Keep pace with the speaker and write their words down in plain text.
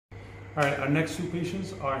All right, our next two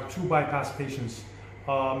patients are two bypass patients.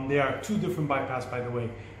 They are two different bypass, by the way,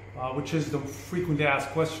 which is the frequently asked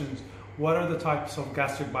questions. What are the types of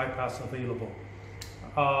gastric bypass available?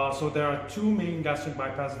 So there are two main gastric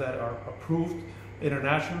bypass that are approved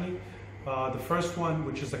internationally. The first one,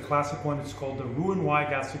 which is the classic one, it's called the Roux-en-Y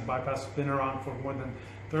gastric bypass. It's been around for more than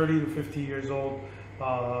 30 to 50 years old.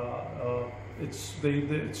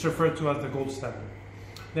 It's referred to as the gold standard.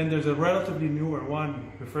 Then there's a relatively newer one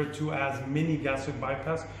referred to as mini gastric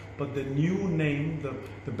bypass, but the new name,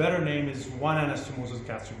 the better name is one anastomosis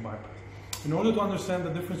gastric bypass. In order to understand the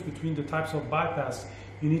difference between the types of bypass,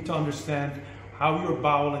 you need to understand how your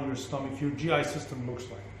bowel and your stomach, your GI system looks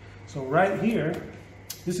like. So right here,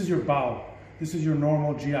 this is your bowel. This is your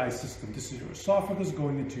normal GI system. This is your esophagus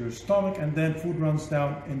going into your stomach, and then food runs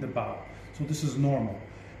down in the bowel. So this is normal.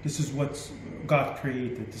 This is what God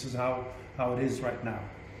created. This is how it is right now.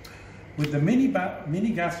 With the mini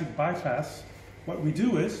gastric bypass, what we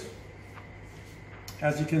do is,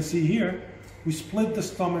 as you can see here, we split the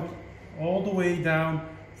stomach all the way down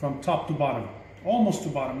from top to bottom, almost to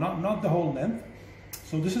bottom, not the whole length.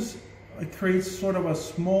 So it creates sort of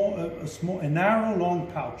a narrow,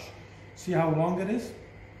 long pouch. See how long it is?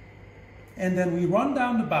 And then we run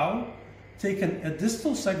down the bowel, take a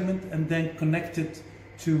distal segment, and then connect it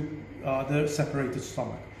to the separated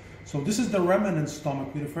stomach. So this is the remnant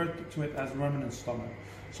stomach. We refer to it as remnant stomach.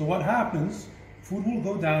 So what happens, food will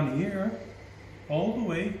go down here, all the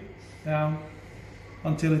way down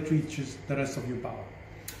until it reaches the rest of your bowel.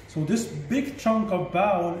 So this big chunk of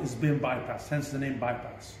bowel is being bypassed, hence the name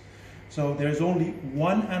bypass. So there's only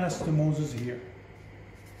one anastomosis here,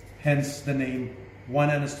 hence the name one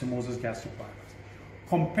anastomosis gastric bypass.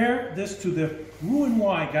 Compare this to the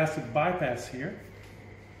Roux-en-Y gastric bypass here.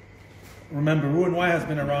 Remember, Roux-en-Y has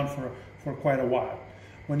been around for quite a while.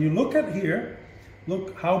 When you look at here,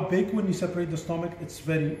 look how big when you separate the stomach, it's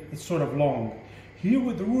sort of long. Here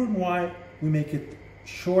with the Roux-en-Y, we make it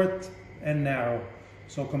short and narrow.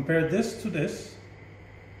 So compare this to this.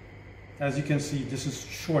 As you can see, this is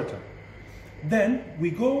shorter. Then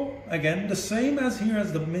we go again, the same as here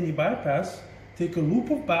as the mini bypass, take a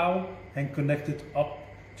loop of bowel and connect it up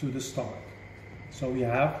to the stomach. So we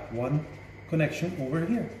have one connection over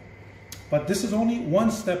here. But this is only one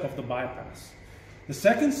step of the bypass. The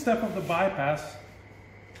second step of the bypass,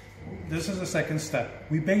 this is the second step.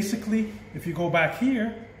 We basically, if you go back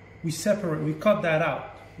here, we separate, we cut that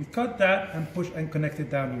out. We cut that and push and connect it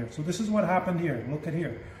down here. So this is what happened here. Look at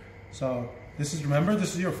here. So this is, remember,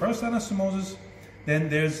 this is your first anastomosis. Then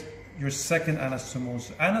there's your second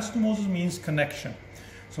anastomosis. Anastomosis means connection.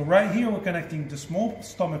 So right here, we're connecting the small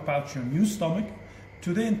stomach pouch, your new stomach,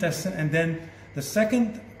 to the intestine, and then the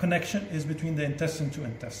second connection is between the intestine to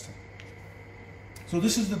intestine. So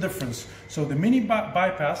this is the difference. So the mini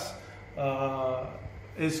bypass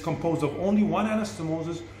is composed of only one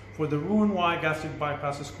anastomosis. For the Roux-en-Y gastric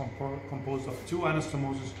bypass is composed of two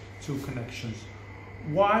anastomosis, two connections.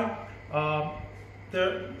 Why? I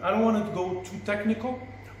don't want to go too technical,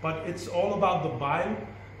 but it's all about the bile,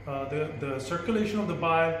 the circulation of the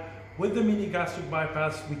bile. With the mini gastric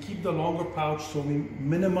bypass, we keep the longer pouch, so we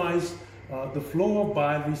minimize the flow of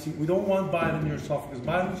bile. We don't want bile in your esophagus.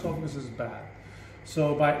 Bile in your esophagus is bad.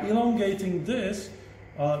 So by elongating this,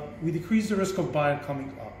 we decrease the risk of bile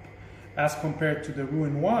coming up. As compared to the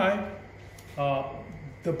Roux-en-Y,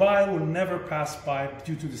 the bile will never pass by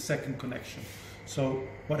due to the second connection. So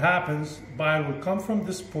what happens, bile will come from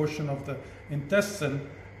this portion of the intestine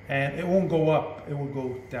and it won't go up, it will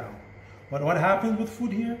go down. But what happens with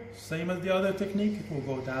food here, same as the other technique, it will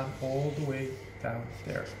go down all the way down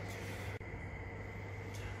there.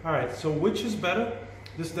 All right, so which is better?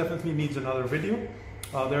 This definitely needs another video.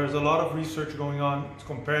 There's a lot of research going on. It's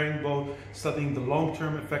comparing both, studying the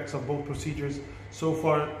long-term effects of both procedures. So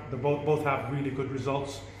far, both have really good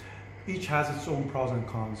results. Each has its own pros and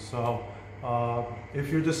cons. So if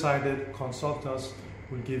you're decided, consult us.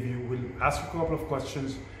 We'll ask a couple of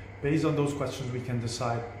questions. Based on those questions, we can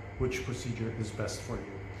decide which procedure is best for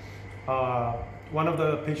you. One of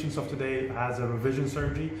the patients of today has a revision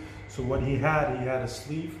surgery. So what he had a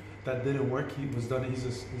sleeve that didn't work.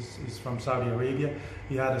 He's from Saudi Arabia.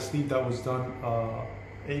 He had a sleeve that was done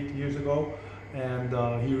 8 years ago, and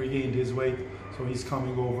he regained his weight. So he's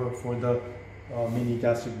coming over for the mini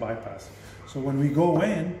gastric bypass. So when we go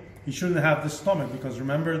in, he shouldn't have this stomach, because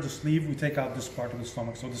remember the sleeve, we take out this part of the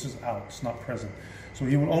stomach. So this is out, it's not present. So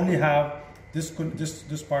he will only have this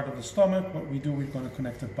part of the stomach. What we do, we're going to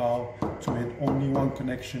connect the bowel to it. Only one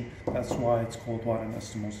connection. That's why it's called one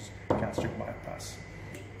anastomosis gastric bypass.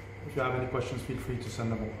 If you have any questions, feel free to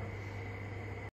send them over.